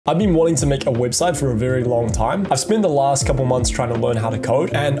I've been wanting to make a website for a very long time. I've spent the last couple months trying to learn how to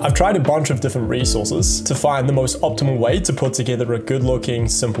code, and I've tried a bunch of different resources to find the most optimal way to put together a good looking,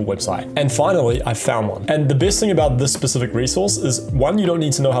 simple website. And finally, I found one. And the best thing about this specific resource is, one, you don't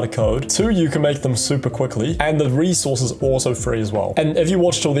need to know how to code. Two, you can make them super quickly, and the resource is also free as well. And if you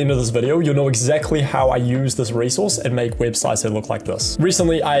watch till the end of this video, you'll know exactly how I use this resource and make websites that look like this.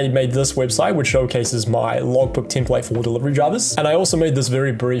 Recently, I made this website, which showcases my logbook template for delivery drivers. And I also made this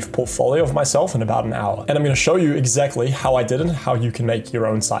very brief portfolio of myself in about an hour. And I'm going to show you exactly how I did it and how you can make your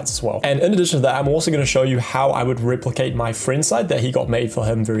own sites as well. And in addition to that, I'm also going to show you how I would replicate my friend's site that he got made for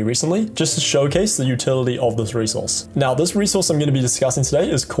him very recently, just to showcase the utility of this resource. Now, this resource I'm going to be discussing today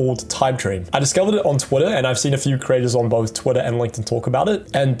is called Typedream. I discovered it on Twitter, and I've seen a few creators on both Twitter and LinkedIn talk about it.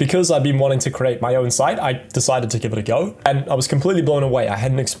 And because I've been wanting to create my own site, I decided to give it a go. And I was completely blown away. I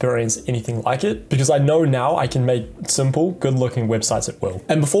hadn't experienced anything like it because I know now I can make simple, good looking websites at will.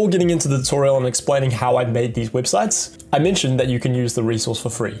 And before getting into the tutorial and explaining how I made these websites, I mentioned that you can use the resource for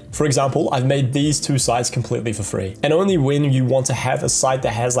free. For example, I've made these two sites completely for free. And only when you want to have a site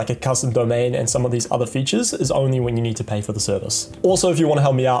that has like a custom domain and some of these other features is only when you need to pay for the service. Also, if you want to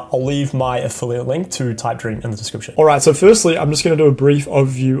help me out, I'll leave my affiliate link to Typedream in the description. All right, so firstly, I'm just going to do a brief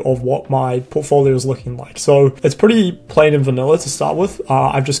overview of what my portfolio is looking like. So it's pretty plain and vanilla to start with.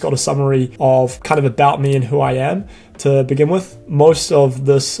 I've just got a summary of kind of about me and who I am. To begin with, most of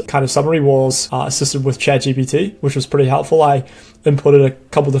this kind of summary was assisted with ChatGPT, which was pretty helpful. I inputted a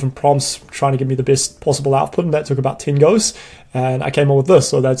couple different prompts trying to give me the best possible output, and that took about 10 goes, and I came up with this.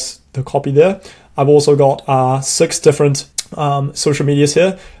 So that's the copy there. I've also got 6 different social medias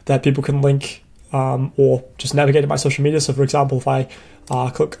here that people can link or just navigate to my social media. So for example, if I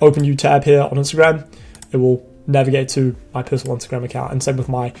click open new tab here on Instagram, it will navigate to my personal Instagram account, and same with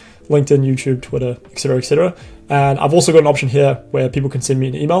my LinkedIn, YouTube, Twitter, etc, etc. And I've also got an option here where people can send me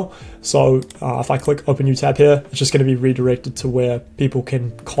an email. So if I click open new tab here, it's just going to be redirected to where people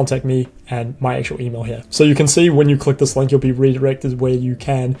can contact me and my actual email here. So you can see when you click this link, you'll be redirected where you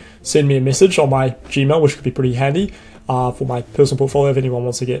can send me a message on my Gmail, which could be pretty handy for my personal portfolio if anyone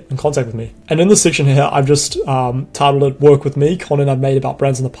wants to get in contact with me. And in this section here, I've just titled it Work With Me, content I've made about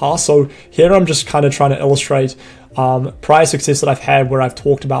brands in the past. So here I'm just kind of trying to illustrate prior success that I've had where I've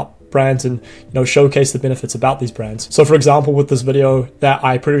talked about brands and showcase the benefits about these brands. So for example, with this video that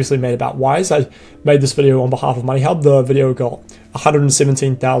I previously made about Wise, I made this video on behalf of MoneyHub. The video got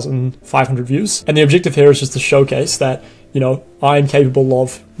 117,500 views. And the objective here is just to showcase that, I'm capable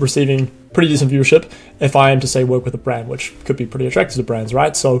of receiving pretty decent viewership if I am to say work with a brand, which could be pretty attractive to brands,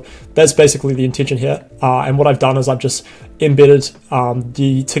 right? So that's basically the intention here. And what I've done is I've just embedded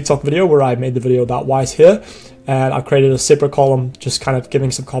the TikTok video where I made the video about Wise here. And I've created a separate column, just kind of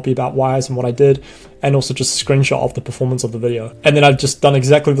giving some copy about Wise and what I did, and also just a screenshot of the performance of the video. And then I've just done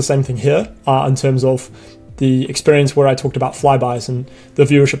exactly the same thing here in terms of the experience where I talked about flybys and the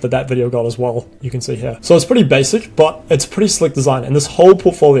viewership that video got as well, you can see here. So it's pretty basic, but it's pretty slick design. And this whole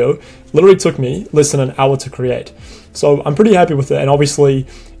portfolio literally took me less than an hour to create. So I'm pretty happy with it. And obviously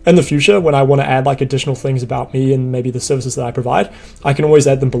in the future, when I want to add like additional things about me and maybe the services that I provide, I can always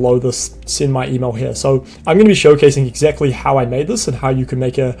add them below this, send my email here. So I'm going to be showcasing exactly how I made this and how you can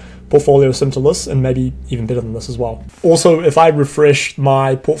make a portfolio similar to this and maybe even better than this as well. Also, if I refresh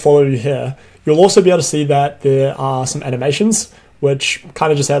my portfolio here, you'll also be able to see that there are some animations which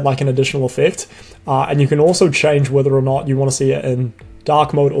kind of just add like an additional effect. And you can also change whether or not you want to see it in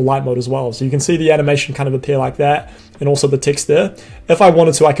dark mode or light mode as well. So you can see the animation kind of appear like that, and also the text there. If I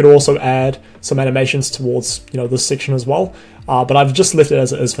wanted to, I could also add some animations towards this section as well. But I've just left it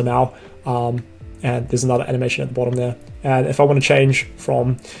as it is for now. And there's another animation at the bottom there. And if I want to change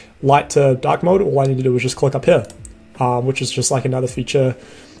from light to dark mode, all I need to do is just click up here, which is just like another feature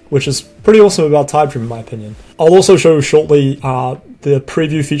which is pretty awesome about Typedream in my opinion. I'll also show you shortly the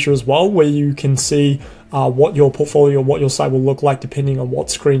preview feature as well, where you can see what your portfolio, what your site will look like depending on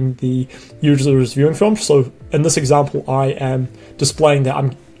what screen the user is viewing from. So in this example, I am displaying that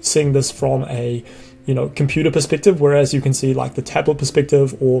I'm seeing this from a computer perspective, whereas you can see like the tablet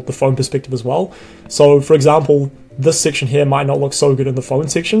perspective or the phone perspective as well. So for example, this section here might not look so good in the phone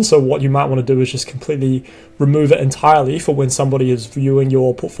section. So what you might want to do is just completely remove it entirely for when somebody is viewing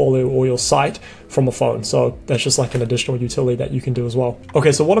your portfolio or your site from a phone. So that's just like an additional utility that you can do as well.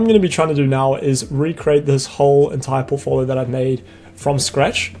 Okay, so what I'm going to be trying to do now is recreate this whole entire portfolio that I've made from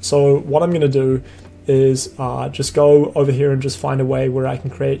scratch. So what I'm going to do is just go over here and just find a way where I can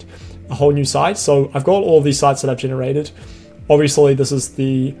create a whole new site. So I've got all of these sites that I've generated. Obviously, this is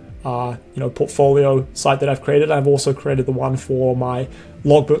the portfolio site that I've created. I've also created the one for my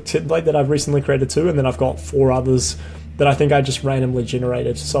logbook template that I've recently created too, and then I've got 4 others that I think I just randomly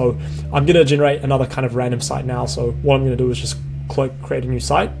generated. So I'm going to generate another kind of random site now. So what I'm going to do is just click create a new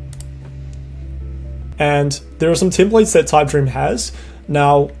site. And there are some templates that TypeDream has.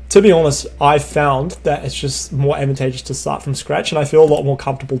 Now, to be honest, I found that it's just more advantageous to start from scratch, and I feel a lot more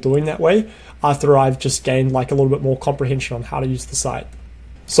comfortable doing that way after I've just gained like a little bit more comprehension on how to use the site.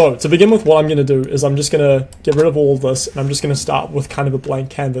 So to begin with, what I'm going to do is I'm just going to get rid of all of this, and I'm just going to start with kind of a blank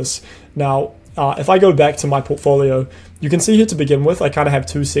canvas. Now, if I go back to my portfolio, you can see here to begin with, I kind of have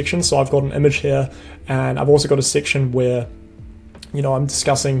two sections. So I've got an image here, and I've also got a section where, you know, I'm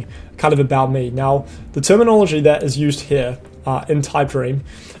discussing kind of about me. Now, the terminology that is used here in TypeDream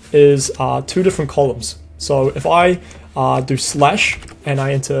is two different columns. So if I do slash and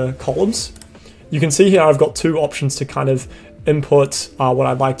I enter columns, you can see here I've got two options to kind of input what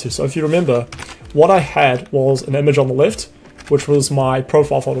I'd like to. So if you remember, what I had was an image on the left, which was my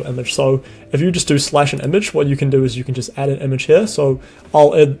profile photo image. So if you just do slash an image, what you can do is you can just add an image here. So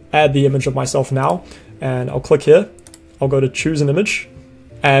I'll add the image of myself now, and I'll click here. I'll go to choose an image,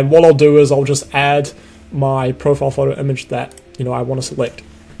 and what I'll do is I'll just add my profile photo image that, you know, I want to select.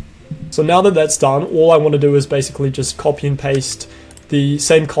 So now that that's done, all I want to do is basically just copy and paste the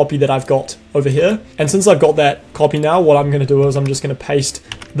same copy that I've got over here. And since I've got that copy now, what I'm going to do is I'm just going to paste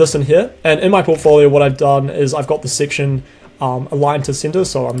this in here. And in my portfolio, what I've done is I've got the section aligned to center,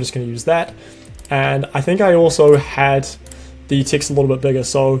 so I'm just going to use that. And I think I also had the text a little bit bigger,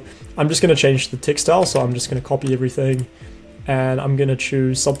 so I'm just going to change the text style. So I'm just going to copy everything, and I'm going to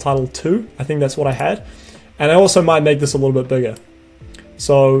choose subtitle 2. I think that's what I had. And I also might make this a little bit bigger.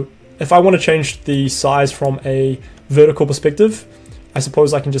 So if I want to change the size from a vertical perspective, I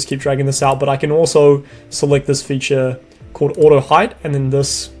suppose I can just keep dragging this out, but I can also select this feature called auto height, and then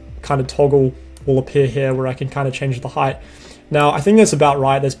this kind of toggle will appear here where I can kind of change the height. Now, I think that's about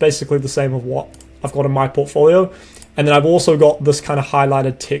right. That's basically the same of what I've got in my portfolio. And then I've also got this kind of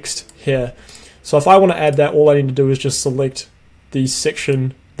highlighted text here. So if I want to add that, all I need to do is just select the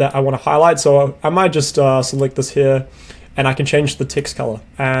section that I want to highlight. So I might just select this here, and I can change the text color.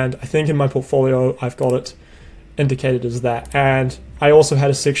 And I think in my portfolio, I've got it indicated as that. And I also had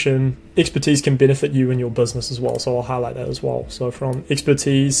a section, expertise can benefit you in your business as well. So I'll highlight that as well. So from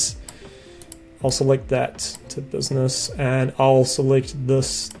expertise, I'll select that to business, and I'll select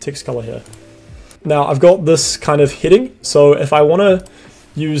this text color here. Now I've got this kind of heading. So if I want to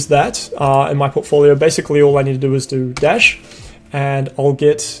use that in my portfolio, basically all I need to do is do dash, and I'll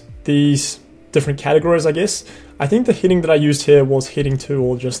get these different categories, I guess. I think the heading that I used here was heading 2,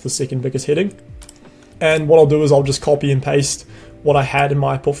 or just the second biggest heading. And what I'll do is I'll just copy and paste what I had in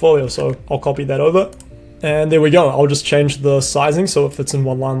my portfolio. So I'll copy that over, and there we go. I'll just change the sizing so it fits in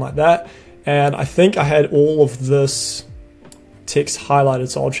one line like that. And I think I had all of this text highlighted,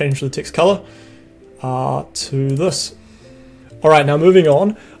 so I'll change the text color to this. All right, now moving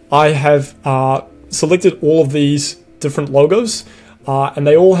on, I have selected all of these different logos, and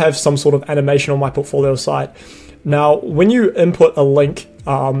they all have some sort of animation on my portfolio site. Now, when you input a link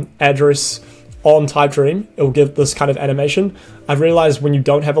address on TypeDream, it will give this kind of animation. I've realized when you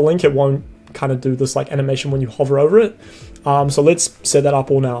don't have a link, it won't kind of do this like animation when you hover over it. So let's set that up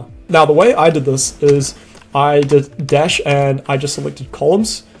all now. Now, the way I did this is I did dash and I just selected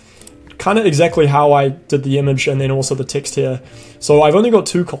columns, kind of exactly how I did the image and then also the text here. So I've only got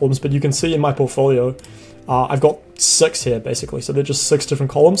 2 columns, but you can see in my portfolio, I've got 6 here basically. So they're just 6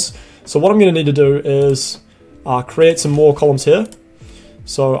 different columns. So what I'm going to need to do is create some more columns here.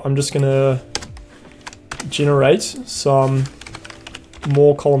 So I'm just going to generate some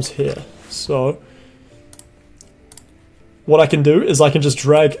more columns here. So what I can do is I can just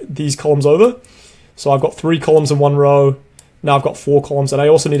drag these columns over. So I've got 3 columns in one row. Now I've got 4 columns, and I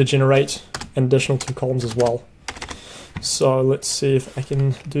also need to generate an additional 2 columns as well. So let's see if I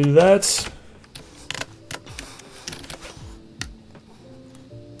can do that.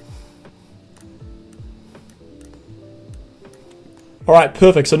 All right,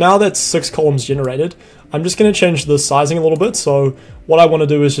 perfect. So now that's 6 columns generated. I'm just going to change the sizing a little bit. So what I want to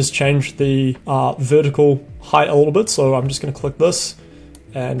do is just change the vertical height a little bit. So I'm just going to click this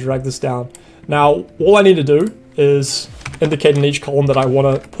and drag this down. Now, all I need to do is indicate in each column that I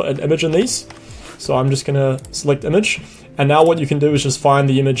want to put an image in these. So I'm just going to select image. And now what you can do is just find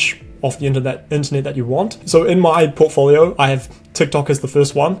the image off the internet that you want. So in my portfolio, I have TikTok as the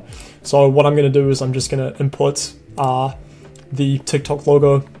first one. So what I'm going to do is I'm just going to input the TikTok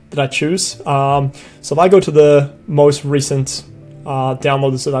logo that I choose. So if I go to the most recent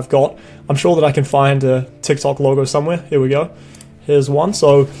downloads that I've got, I'm sure that I can find a TikTok logo somewhere. Here we go. Here's one.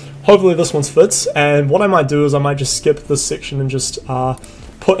 So hopefully this one fits. And what I might do is I might just skip this section and just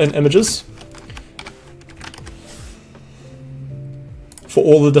put in images. for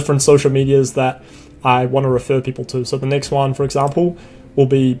all the different social medias that I want to refer people to. So the next one, for example, will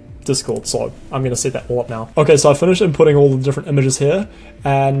be Discord. So I'm going to set that all up now. Okay, so I finished inputting all the different images here,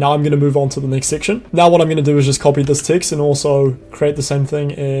 and now I'm going to move on to the next section. Now what I'm going to do is just copy this text and also create the same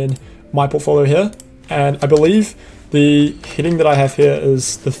thing in my portfolio here. And I believe the heading that I have here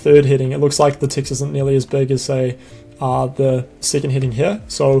is the third heading. It looks like the text isn't nearly as big as, say, the second heading here.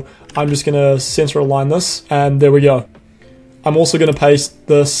 So I'm just going to center align this, and there we go. I'm also going to paste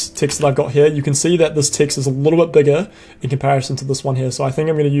this text that I've got here. You can see that this text is a little bit bigger in comparison to this one here. So I think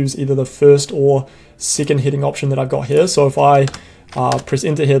I'm going to use either the first or second heading option that I've got here. So if I press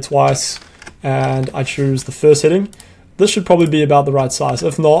enter here twice and I choose the first heading, this should probably be about the right size.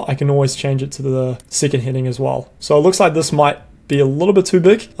 If not, I can always change it to the second heading as well. So it looks like this might be a little bit too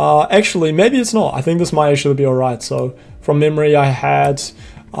big. Actually, maybe it's not. I think this might actually be all right. So from memory, I had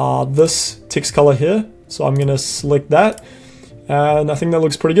this text color here. So I'm going to select that. And I think that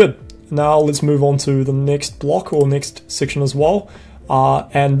looks pretty good. Now let's move on to the next block or next section as well.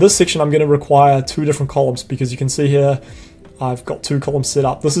 And this section I'm going to require two different columns, because you can see here I've got two columns set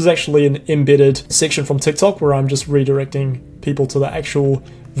up. This is actually an embedded section from TikTok where I'm just redirecting people to the actual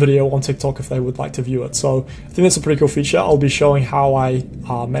video on TikTok if they would like to view it. So I think that's a pretty cool feature. I'll be showing how I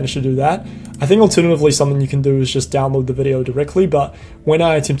managed to do that. I think alternatively something you can do is just download the video directly, but when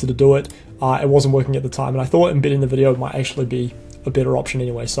I attempted to do it, it wasn't working at the time, and I thought embedding the video might actually be a better option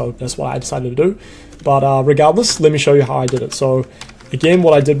anyway, so that's what I decided to do. But regardless, let me show you how I did it. So again,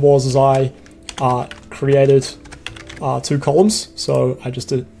 what I did was I created two columns. So I just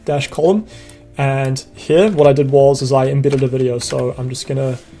did dash column, and here what I did was I embedded a video. So I'm just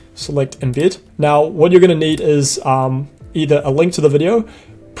gonna select embed. Now what you're gonna need is either a link to the video.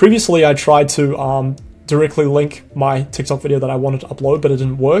 Previously I tried to directly link my TikTok video that I wanted to upload, but it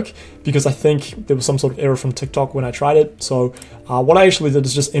didn't work because I think there was some sort of error from TikTok when I tried it. So what I actually did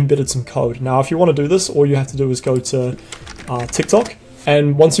is just embedded some code. Now if you want to do this, all you have to do is go to TikTok,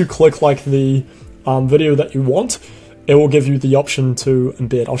 and once you click like the video that you want, it will give you the option to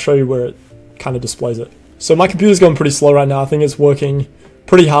embed. I'll show you where it kind of displays it. So my computer's going pretty slow right now. I think it's working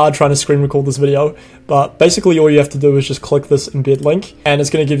pretty hard trying to screen record this video, but basically all you have to do is just click this embed link, and it's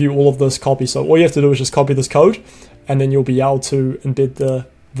going to give you all of this copy. So all you have to do is just copy this code, and then you'll be able to embed the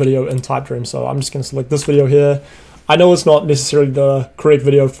video in Typedream. So I'm just going to select this video here. I know it's not necessarily the correct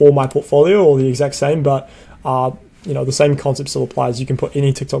video for my portfolio or the exact same, but you know, the same concept still applies. You can put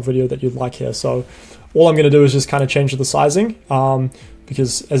any TikTok video that you'd like here. So all I'm going to do is just kind of change the sizing,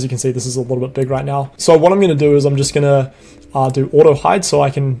 because as you can see, this is a little bit big right now. So what I'm going to do is I'm just going to do auto hide, so I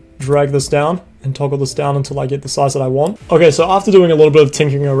can drag this down and toggle this down until I get the size that I want. Okay, so after doing a little bit of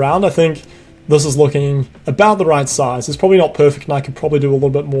tinkering around, I think this is looking about the right size. It's probably not perfect, and I could probably do a little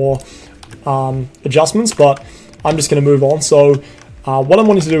bit more adjustments, but I'm just going to move on. So what I'm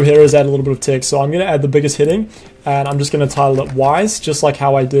wanting to do here is add a little bit of text. So I'm going to add the biggest heading, and I'm just going to title it Wise, just like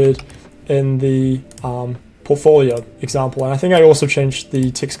how I did in the portfolio example. And I think I also changed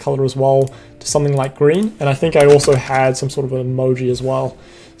the text color as well to something like green, and I think I also had some sort of an emoji as well.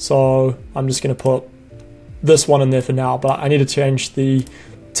 So I'm just going to put this one in there for now, but I need to change the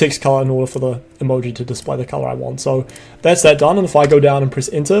text color in order for the emoji to display the color I want. So that's that done, and if I go down and press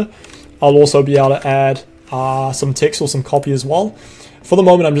enter, I'll also be able to add some text or some copy as well. For the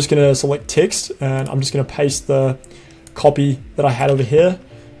moment, I'm just going to select text, and I'm just going to paste the copy that I had over here,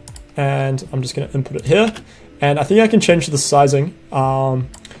 and I'm just going to input it here. And I think I can change the sizing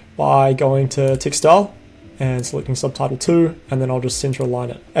by going to text style and selecting subtitle 2, and then I'll just center align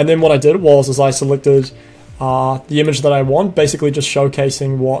it. And then what I did was I selected the image that I want, basically just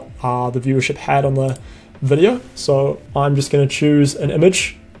showcasing what the viewership had on the video. So I'm just going to choose an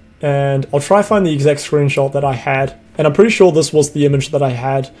image, and I'll try to find the exact screenshot that I had. And I'm pretty sure this was the image that I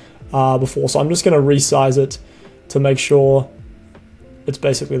had before. So I'm just going to resize it to make sure it's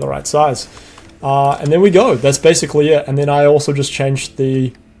basically the right size. And there we go. That's basically it. And then I also just changed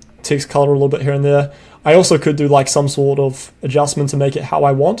the text color a little bit here and there. I also could do like some sort of adjustment to make it how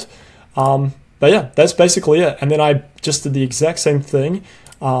I want. But yeah, that's basically it. And then I just did the exact same thing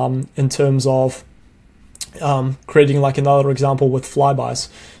in terms of creating like another example with flybys.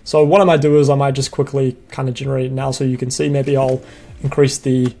 So what I might do is I might just quickly kind of generate it now so you can see. Maybe I'll increase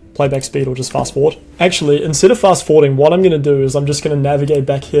the playback speed or just fast forward. Actually, instead of fast forwarding, what I'm going to do is I'm just going to navigate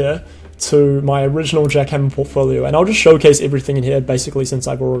back here to my original Jack Hammond portfolio, and I'll just showcase everything in here basically since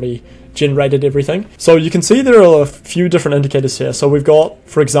I've already generated everything. So you can see there are a few different indicators here. So we've got,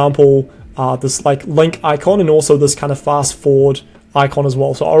 for example, this like link icon, and also this kind of fast forward icon as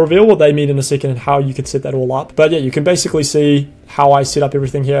well. So I'll reveal what they mean in a second and how you can set that all up. But yeah, you can basically see how I set up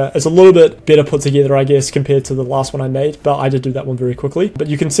everything here. It's a little bit better put together, I guess, compared to the last one I made, but I did do that one very quickly. But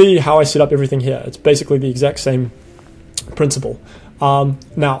you can see how I set up everything here. It's basically the exact same principle.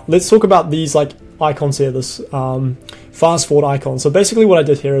 Now let's talk about these like icons here, this fast forward icon. So basically what I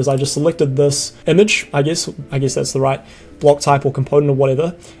did here is I just selected this image, I guess that's the right block type or component or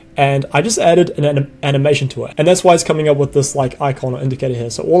whatever, and I just added an animation to it, and that's why it's coming up with this like icon or indicator here.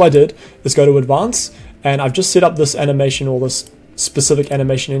 So all I did is go to advanced, and I've just set up this animation, or this specific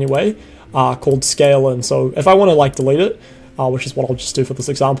animation anyway, called scale in. So if I want to like delete it, which is what I'll just do for this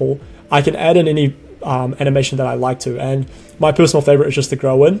example, I can add in any animation that I like to, and my personal favorite is just the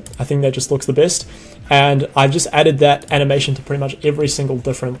grow in. I think that just looks the best, and I've just added that animation to pretty much every single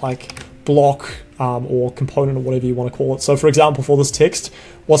different like block or component or whatever you want to call it. So for example, for this text,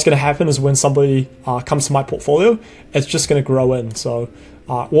 what's going to happen is when somebody comes to my portfolio, it's just going to grow in. So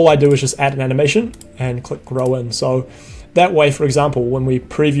all I do is just add an animation and click grow in. So that way, for example, when we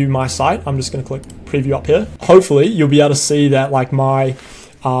preview my site, I'm just going to click preview up here. Hopefully you'll be able to see that like my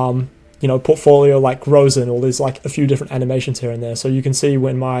portfolio like grows in, or there's like a few different animations here and there. So you can see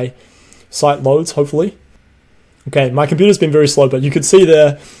when my site loads, hopefully. Okay, my computer's been very slow, but you could see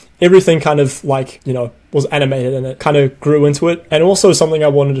there everything kind of like, was animated, and it kind of grew into it. And also something I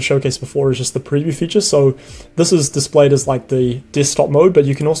wanted to showcase before is just the preview feature. So this is displayed as like the desktop mode, but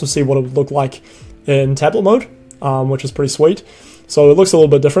you can also see what it would look like in tablet mode, which is pretty sweet. So it looks a little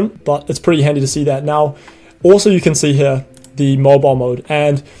bit different, but it's pretty handy to see that. Now, also you can see here the mobile mode,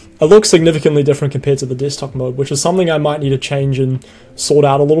 and it looks significantly different compared to the desktop mode, which is something I might need to change and sort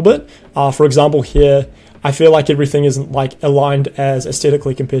out a little bit. For example, here, I feel like everything isn't like aligned as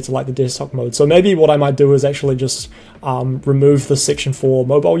aesthetically compared to like the desktop mode. So maybe what I might do is actually just remove the section for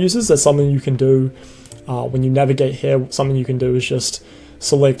mobile users. That's something you can do when you navigate here. Something you can do is just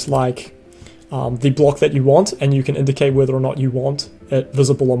select like the block that you want, and you can indicate whether or not you want it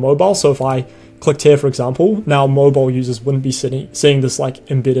visible on mobile. So if I clicked here, for example, now mobile users wouldn't be seeing this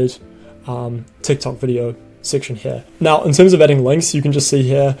like embedded TikTok video section here. Now, in terms of adding links, you can just see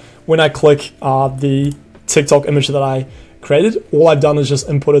here, when I click the TikTok image that I created, all I've done is just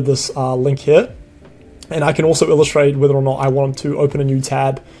inputted this link here. And I can also illustrate whether or not I want to open a new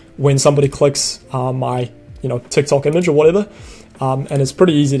tab when somebody clicks my TikTok image or whatever. And it's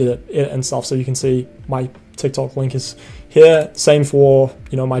pretty easy to edit and stuff. So you can see my TikTok link is here. Same for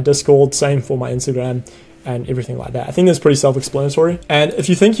my Discord, same for my Instagram, and everything like that. I think that's pretty self-explanatory. And if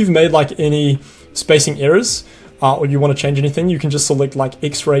you think you've made like any spacing errors or you want to change anything, you can just select like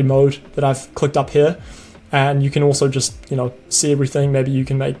X-ray mode that I've clicked up here, and you can also just see everything. Maybe you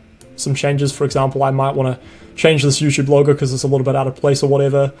can make some changes. For example, I might want to change this YouTube logo because it's a little bit out of place or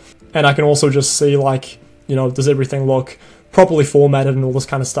whatever. And I can also just see like does everything look properly formatted and all this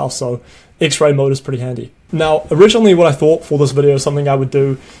kind of stuff. So X-ray mode is pretty handy. Now, originally what I thought for this video, something I would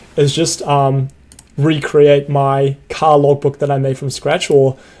do is just recreate my car logbook that I made from scratch,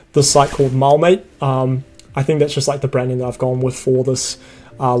 or this site called Milemate. I think that's just like the branding that I've gone with for this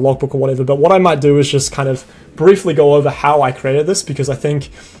logbook or whatever. But what I might do is just kind of briefly go over how I created this, because I think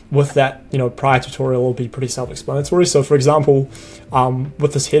with that prior tutorial it'll be pretty self-explanatory. So for example,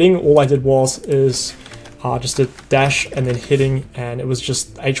 with this heading, all I did is just a dash and then heading, and it was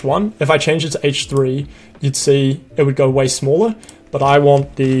just H1. If I change it to H3, you'd see it would go way smaller, but I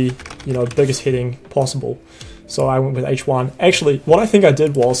want the biggest heading possible. So I went with H1. Actually, what I think I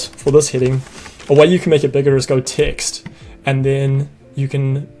did was, for this heading, a way you can make it bigger is go text, and then you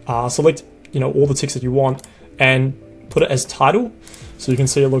can select all the text that you want and put it as title. So you can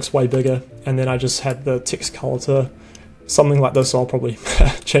see it looks way bigger, and then I just had the text color to something like this, so I'll probably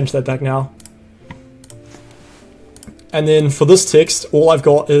change that back now. And then for this text, all I've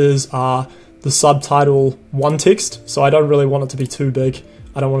got is the subtitle 1 text. So I don't really want it to be too big.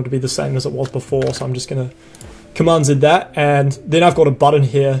 I don't want it to be the same as it was before. So I'm just going to Command Z that. And then I've got a button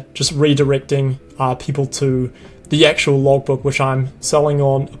here just redirecting people to the actual logbook, which I'm selling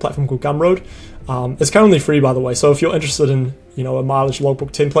on a platform called Gumroad. It's currently free, by the way. So if you're interested in a mileage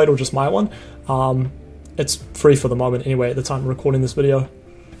logbook template or just my one, it's free for the moment anyway at the time of recording this video.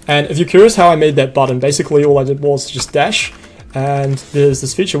 And if you're curious how I made that button, basically all I did was just dash, and there's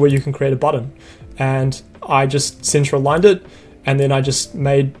this feature where you can create a button, and I just center aligned it, and then I just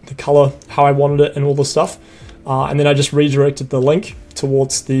made the color how I wanted it and all this stuff, and then I just redirected the link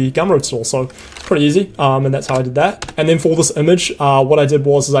towards the Gumroad store. So it's pretty easy, and that's how I did that. And then for this image, what I did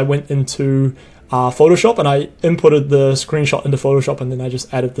was I went into Photoshop, and I inputted the screenshot into Photoshop, and then I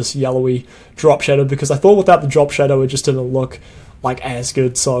just added this yellowy drop shadow, because I thought without the drop shadow it just didn't look like as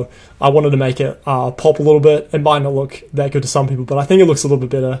good. So I wanted to make it pop a little bit. It might not look that good to some people, but I think it looks a little bit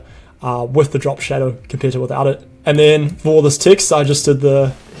better with the drop shadow compared to without it. And then for this text, I just did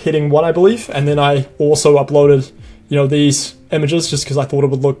the heading 1, I believe, and then I also uploaded, you know, these images just because I thought it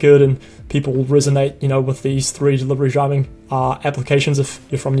would look good and people will resonate, you know, with these 3 delivery driving applications if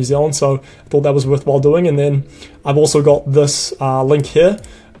you're from New Zealand. So I thought that was worthwhile doing. And then I've also got this link here,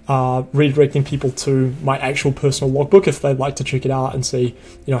 redirecting people to my actual personal logbook if they'd like to check it out and see,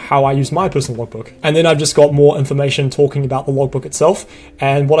 you know, how I use my personal logbook. And then I've just got more information talking about the logbook itself.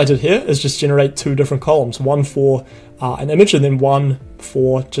 And what I did here is just generate 2 different columns, one for an image and then one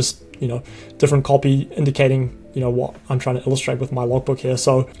for just, you know, different copy indicating, you know, what I'm trying to illustrate with my logbook here.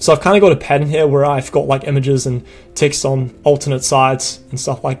 So I've kind of got a pattern here where I've got like images and text on alternate sides and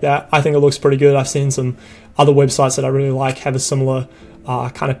stuff like that. I think it looks pretty good. I've seen some other websites that I really like have a similar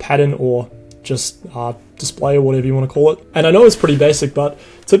kind of pattern or just display or whatever you want to call it. And I know it's pretty basic, but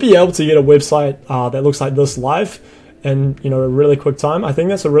to be able to get a website that looks like this live in, you know, a really quick time, I think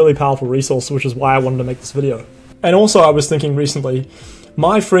that's a really powerful resource, which is why I wanted to make this video. And also I was thinking recently,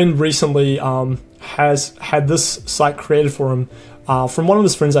 my friend recently has had this site created for him from one of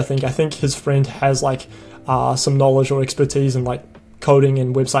his friends, I think. I think his friend has like some knowledge or expertise in like coding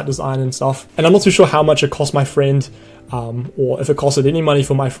and website design and stuff. And I'm not too sure how much it cost my friend or if it costed any money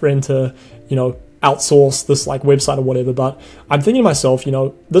for my friend to, you know, outsource this like website or whatever. But I'm thinking to myself, you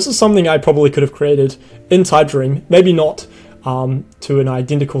know, this is something I probably could have created in Typedream, maybe not to an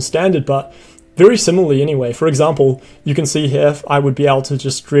identical standard, but very similarly anyway. For example, you can see here, I would be able to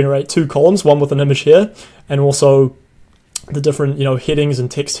just generate 2 columns, one with an image here, and also the different, you know, headings and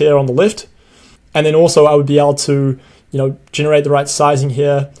text here on the left. And then also I would be able to, you know, generate the right sizing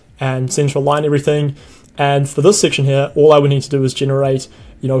here and center align everything. And for this section here, all I would need to do is generate,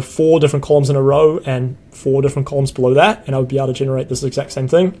 you know, 4 different columns in a row and 4 different columns below that, and I would be able to generate this exact same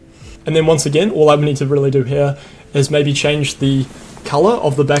thing. And then once again, all I would need to really do here is maybe change the color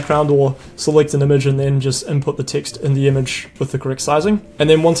of the background or select an image and then just input the text in the image with the correct sizing. And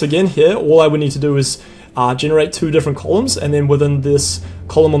then once again here, all I would need to do is generate 2 different columns, and then within this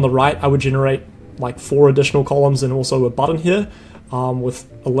column on the right, I would generate like 4 additional columns and also a button here with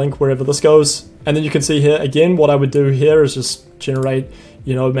a link wherever this goes. And then you can see here again, what I would do here is just generate,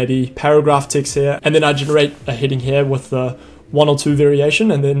 you know, maybe paragraph text here, and then I generate a heading here with the 1 or 2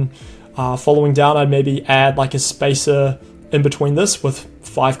 variation, and then following down, I'd maybe add like a spacer in between this with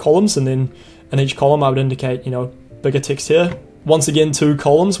 5 columns, and then in each column I would indicate, you know, bigger text here. Once again, 2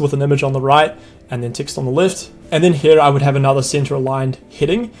 columns with an image on the right and then text on the left. And then here I would have another center aligned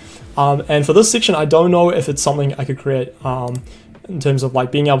heading. And for this section, I don't know if it's something I could create in terms of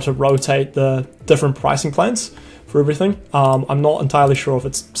like being able to rotate the different pricing plans for everything. I'm not entirely sure if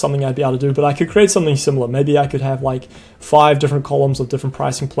it's something I'd be able to do, but I could create something similar. Maybe I could have like 5 different columns of different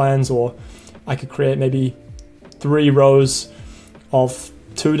pricing plans, or I could create maybe 3 rows of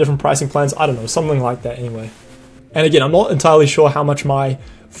 2 different pricing plans. I don't know, something like that anyway. And again, I'm not entirely sure how much my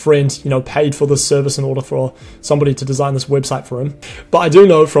friend, you know, paid for this service in order for somebody to design this website for him. But I do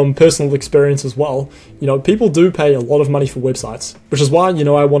know from personal experience as well, you know, people do pay a lot of money for websites, which is why, you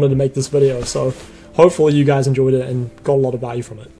know, I wanted to make this video. So hopefully you guys enjoyed it and got a lot of value from it.